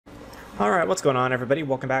Alright, what's going on everybody?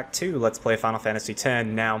 Welcome back to Let's Play Final Fantasy X.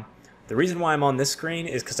 Now, the reason why I'm on this screen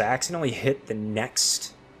is because I accidentally hit the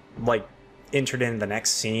next, entered in the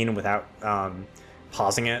next scene without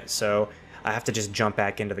pausing it, so I have to just jump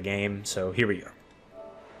back into the game, so here we go.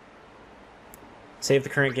 Save the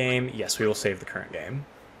current game. Yes, we will save the current game.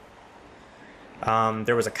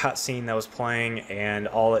 There was a cutscene that was playing, and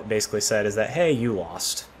all it basically said is that, hey, you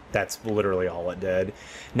lost. That's literally all it did.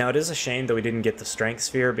 Now, it is a shame that we didn't get the Strength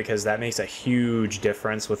Sphere, because that makes a huge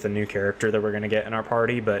difference with the new character that we're going to get in our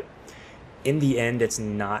party, but in the end, it's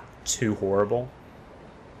not too horrible.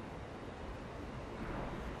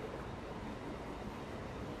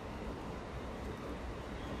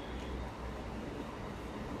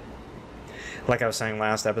 Like I was saying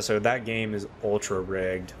last episode, that game is ultra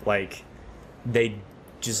rigged. Like, they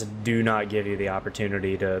just do not give you the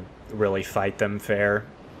opportunity to really fight them fair.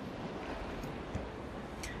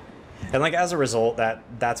 And as a result,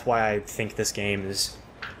 that's why I think this game is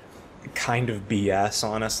kind of BS,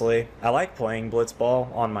 honestly. I like playing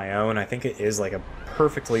Blitzball on my own. I think it is a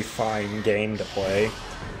perfectly fine game to play.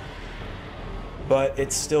 But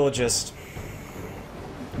it's still just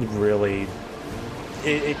really...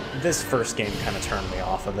 this first game kind of turned me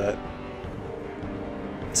off of it.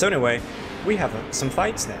 So anyway, we have some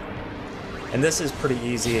fights now. And this is pretty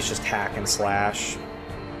easy. It's just hack and slash.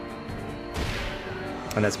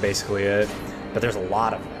 And that's basically it. But there's a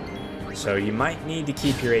lot of them. So you might need to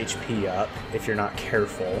keep your HP up if you're not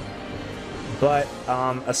careful. But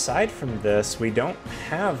aside from this, we don't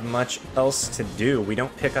have much else to do. We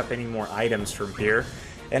don't pick up any more items from here.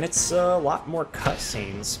 And it's a lot more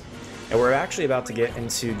cutscenes. And we're actually about to get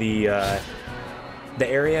into the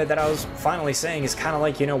area that I was finally saying is kind of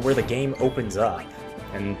like, where the game opens up.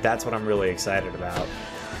 And that's what I'm really excited about.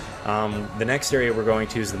 The next area we're going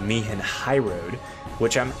to is the Mihin High Road,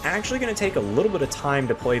 which I'm actually going to take a little bit of time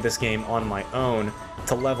to play this game on my own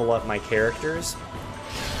to level up my characters.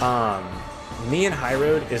 Mihin High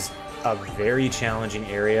Road is a very challenging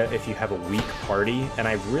area if you have a weak party, and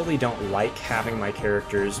I really don't like having my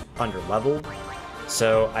characters under-leveled,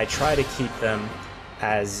 so I try to keep them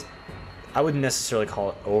as, I wouldn't necessarily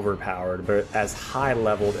call it overpowered, but as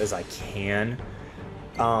high-leveled as I can,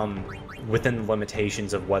 within the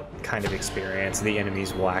limitations of what kind of experience the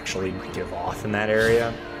enemies will actually give off in that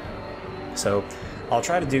area. So I'll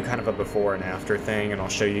try to do kind of a before and after thing, and I'll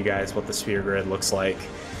show you guys what the sphere grid looks like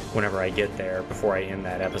whenever I get there, before I end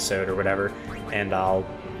that episode or whatever, and I'll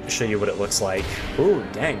show you what it looks like. Ooh,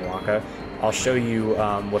 dang, Waka. I'll show you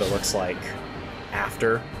what it looks like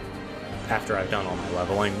after I've done all my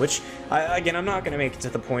leveling, which, again, I'm not going to make it to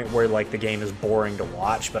the point where, the game is boring to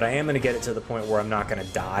watch, but I am going to get it to the point where I'm not going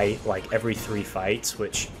to die, every 3 fights,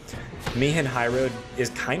 which Mihin High Road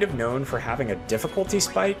is kind of known for having a difficulty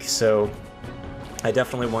spike, so I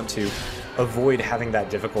definitely want to avoid having that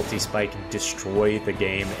difficulty spike destroy the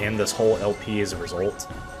game and this whole LP as a result,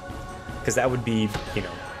 because that would be,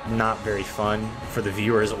 not very fun for the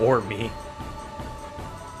viewers or me.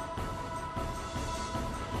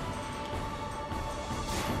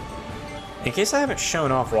 In case I haven't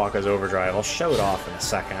shown off Waka's Overdrive, I'll show it off in a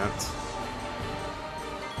second.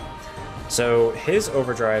 So his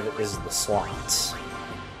Overdrive is the slots.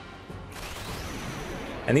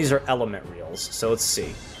 And these are element reels, so let's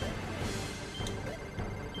see.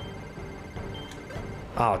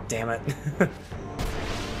 Oh, damn it.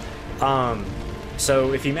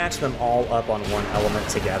 So if you match them all up on one element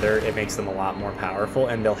together, it makes them a lot more powerful,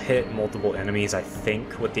 and they'll hit multiple enemies, I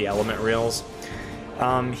think, with the element reels.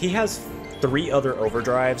 He has 3 other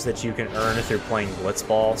overdrives that you can earn through playing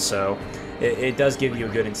Blitzball, so it does give you a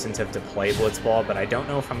good incentive to play Blitzball, but I don't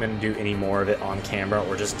know if I'm going to do any more of it on camera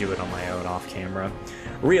or just do it on my own off camera.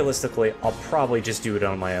 Realistically, I'll probably just do it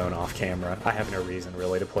on my own off camera. I have no reason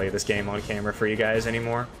really to play this game on camera for you guys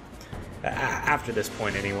anymore. After this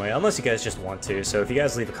point anyway, unless you guys just want to. So if you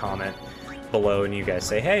guys leave a comment below and you guys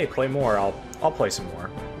say, hey, play more, I'll play some more.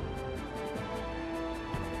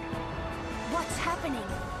 What's happening?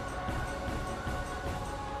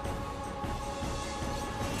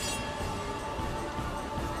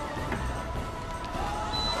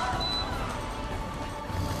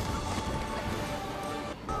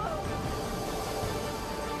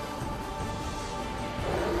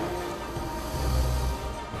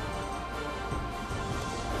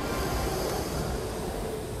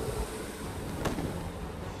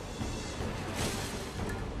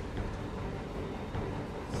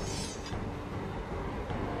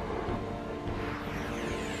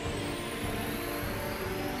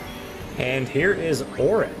 And here is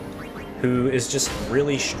Auron, who is just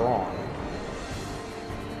really strong.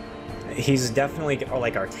 He's definitely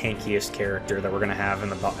like our tankiest character that we're gonna have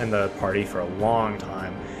in the party for a long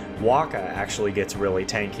time. Waka actually gets really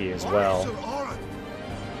tanky as well.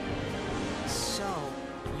 So,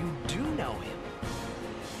 you do know him?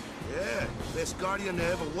 Yeah, best guardian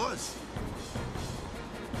there ever was.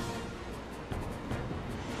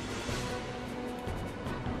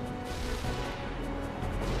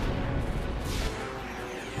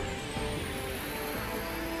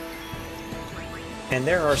 And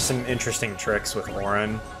there are some interesting tricks with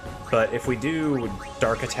Auron, but if we do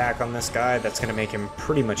Dark Attack on this guy, that's going to make him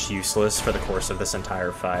pretty much useless for the course of this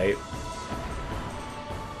entire fight.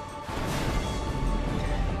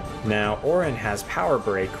 Now, Auron has Power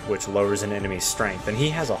Break, which lowers an enemy's strength, and he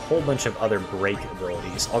has a whole bunch of other break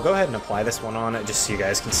abilities. I'll go ahead and apply this one on it just so you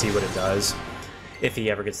guys can see what it does, if he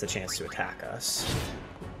ever gets the chance to attack us.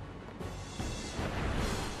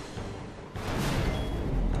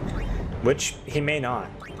 Which he may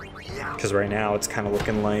not, because right now it's kind of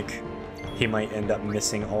looking like he might end up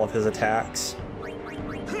missing all of his attacks.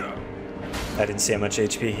 I didn't see how much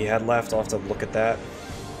HP he had left, I'll have to look at that.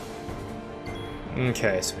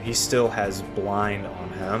 Okay, so he still has Blind on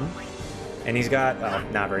him, and he's got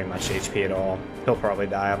not very much HP at all. He'll probably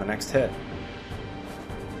die on the next hit.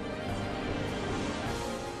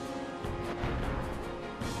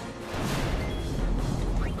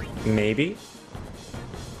 Maybe?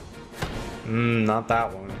 Not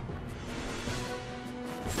that one.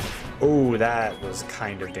 Oh, that was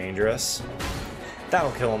kind of dangerous.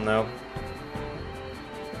 That'll kill him, though.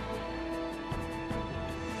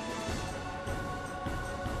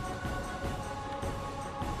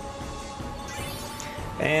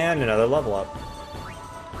 And another level up.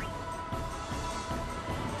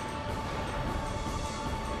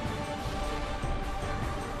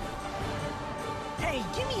 Hey,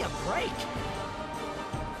 give me a break!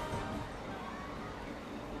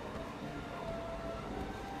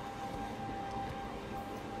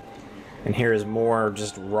 And here is more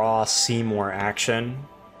just raw Seymour action.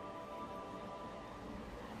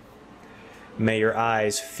 May your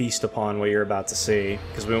eyes feast upon what you're about to see,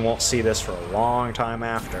 because we won't see this for a long time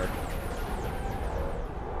after.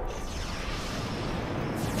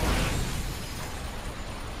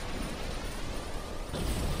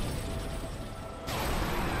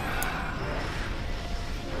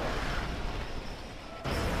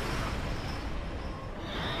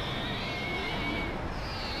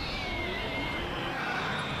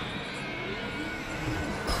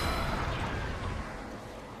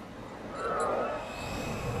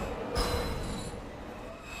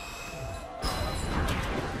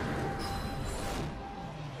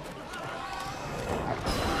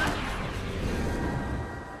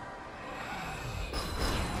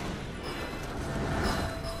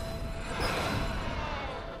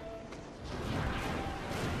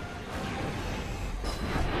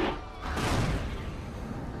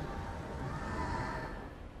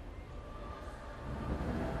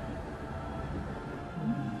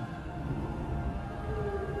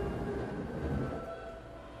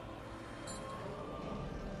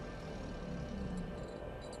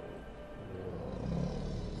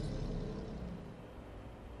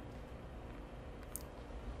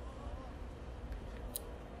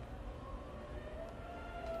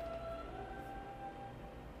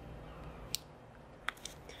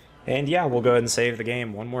 And yeah, we'll go ahead and save the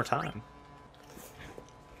game one more time.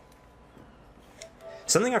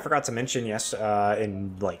 Something I forgot to mention,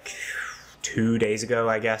 in like 2 days ago,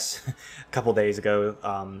 I guess, a couple days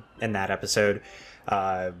ago, in that episode,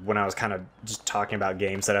 when I was kind of just talking about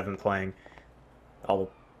games that I've been playing. I'll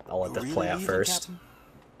let this play out first. Captain?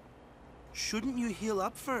 Shouldn't you heal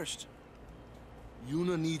up first?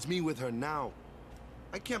 Yuna needs me with her now.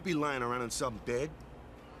 I can't be lying around in some bed.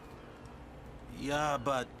 Yeah,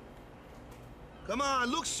 but... Come on,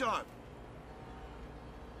 look sharp.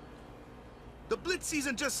 The Blitz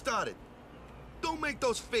season just started. Don't make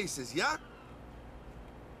those faces, yeah?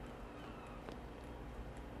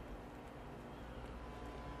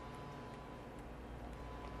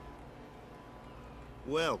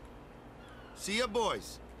 Well, see ya,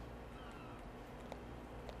 boys.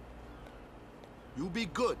 You be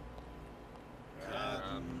good.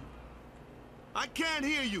 I can't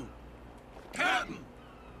hear you. Captain!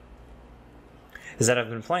 Is that I've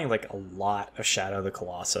been playing like a lot of Shadow of the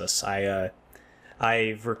Colossus.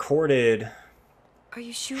 I've recorded Are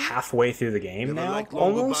you sure? halfway through the game Never now, liked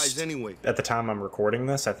long almost. goodbyes anyway. At the time I'm recording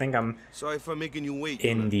this, I think I'm Sorry for making you wait.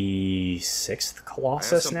 in Yuna. the 6th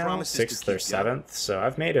Colossus some now, promises to 6th or keep, yeah. 7th, so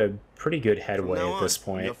I've made a pretty good headway now at this on,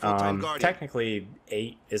 point. you're full-time guardian. Technically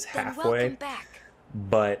 8 is Then halfway, welcome back,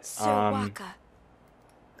 but Sir Waka.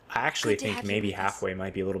 I actually Good to think have you maybe with us. halfway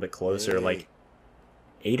might be a little bit closer, Hey. like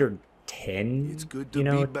 8 or 10. It's good to you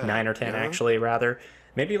know, be back, 9 or 10 yeah? actually, rather.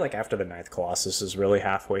 Maybe like after the 9th Colossus is really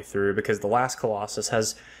halfway through, because the last Colossus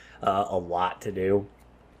has a lot to do,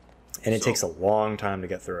 and it So, takes a long time to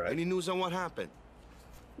get through it. Any news on what happened?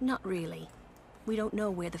 Not really. We don't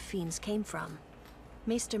know where the fiends came from.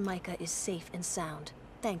 Maester Micah is safe and sound,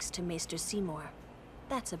 thanks to Maester Seymour.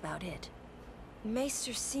 That's about it.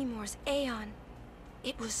 Maester Seymour's Aeon.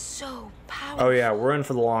 It was so powerful. Oh yeah, we're in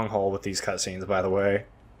for the long haul with these cutscenes, by the way.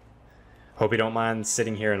 Hope you don't mind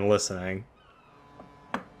sitting here and listening.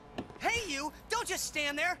 Hey, you! Don't just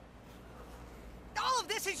stand there! All of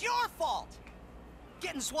this is your fault!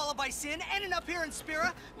 Getting swallowed by sin, ending up here in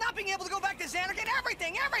Spira, not being able to go back to Xanarkand,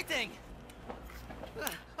 everything, everything!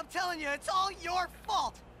 Ugh, I'm telling you, it's all your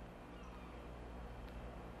fault!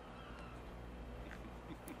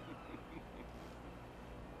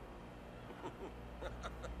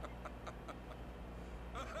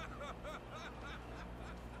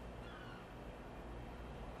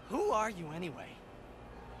 Who are you, anyway?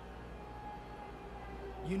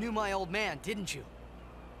 You knew my old man, didn't you?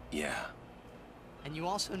 Yeah, And you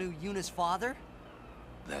also knew Yuna's father?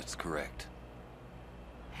 that's correct.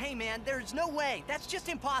 Hey man, there's no way. That's just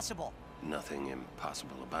impossible. Nothing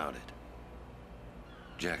impossible about it.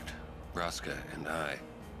 Jecht, Braska, and I,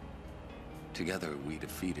 together we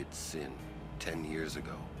defeated Sin 10 years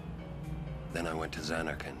ago. Then I went to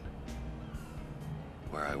Xanarkand,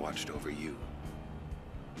 where I watched over you,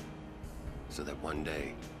 so that one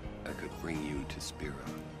day I could bring you to Spira.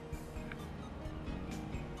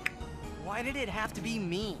 Why did it have to be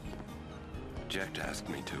me? Jecht asked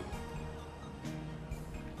me to.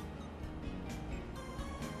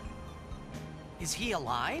 Is he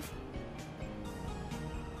alive?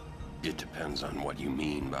 It depends on what you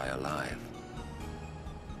mean by alive.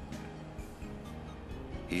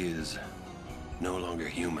 He is no longer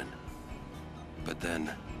human. But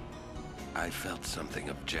then, I felt something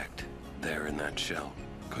of Jecht there in that shell,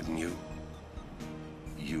 couldn't you?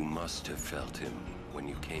 You must have felt him when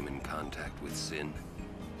you came in contact with Sin.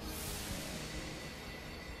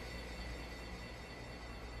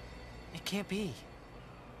 It can't be.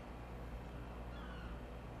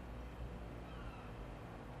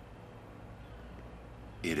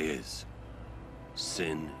 It is.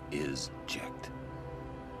 Sin is Jecht.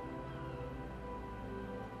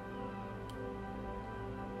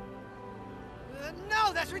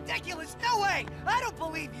 No, that's ridiculous. No way. I don't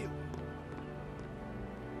believe you.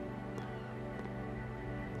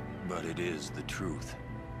 But it is the truth.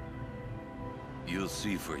 You'll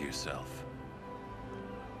see for yourself.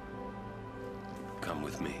 Come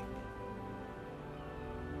with me.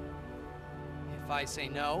 If I say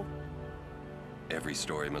no, Every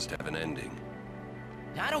story must have an ending.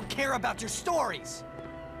 I don't care about your stories.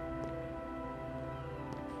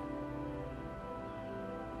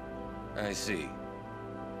 I see.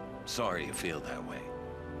 Sorry you feel that way.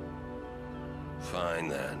 Fine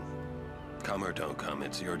then. Come or don't come,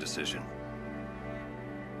 it's your decision.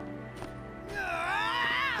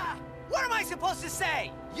 Ah! What am I supposed to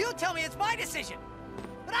say? You tell me it's my decision.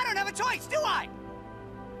 But I don't have a choice, do I?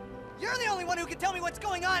 You're the only one who can tell me what's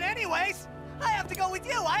going on anyways. I have to go with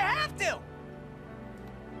you. I have to.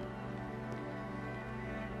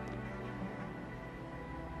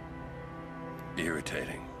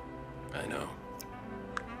 Irritating. I know.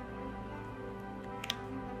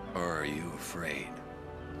 Or are you afraid?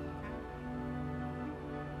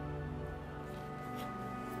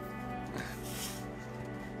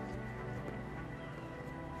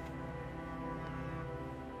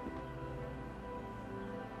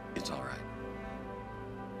 It's all right.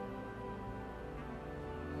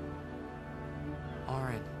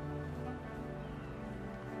 Auron.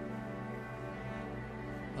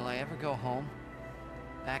 Will I ever go home?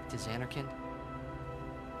 Back to Xanarkand?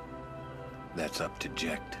 That's up to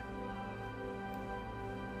Jecht.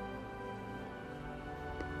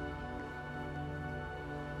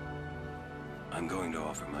 I'm going to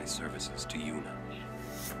offer my services to Yuna.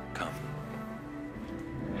 Come.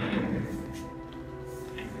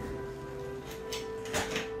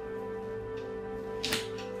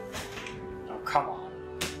 Oh, come on.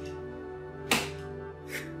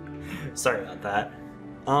 Sorry about that.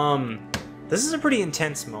 This is a pretty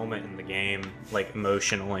intense moment in the game, like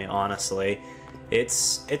emotionally, honestly.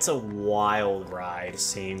 It's a wild ride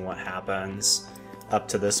seeing what happens up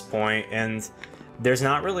to this point, and there's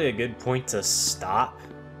not really a good point to stop.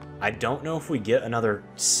 I don't know if we get another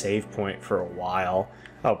save point for a while.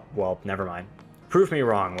 Oh, well, never mind. Prove me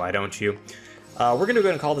wrong, why don't you? We're going to go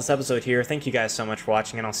ahead and call this episode here. Thank you guys so much for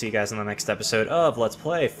watching, and I'll see you guys in the next episode of Let's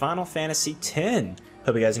Play Final Fantasy X.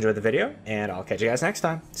 Hope you guys enjoyed the video, and I'll catch you guys next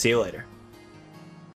time. See you later.